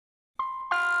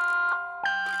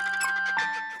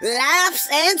Laughs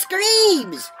and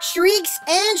screams, shrieks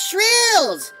and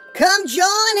shrills. Come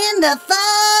join in the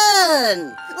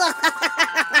fun!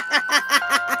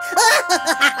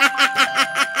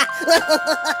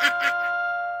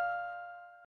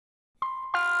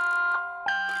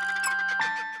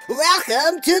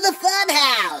 Welcome to the fun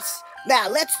house. Now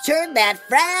let's turn that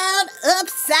frown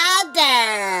upside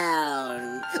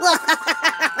down.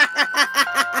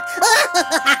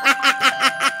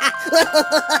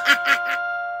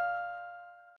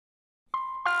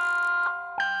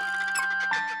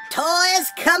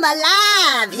 Toys come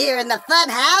alive here in the fun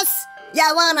house.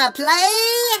 Ya wanna play?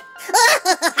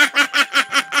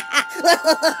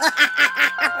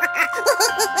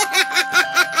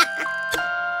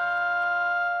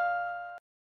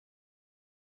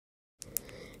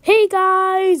 Hey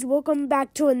guys, welcome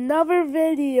back to another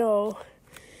video.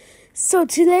 So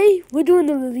today we're doing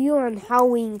a review on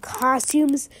Halloween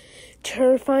costumes,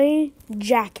 terrifying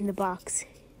Jack in the Box.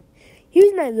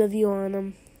 Here's my review on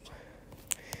him.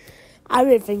 I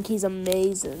really think he's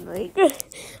amazing.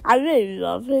 I really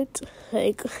love it.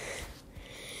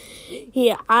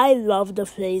 I love the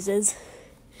phrases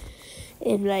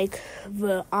and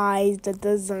the eyes, the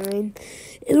design.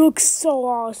 It looks so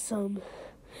awesome.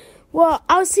 Well,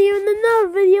 I'll see you in another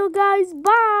video, guys.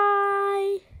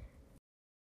 Bye!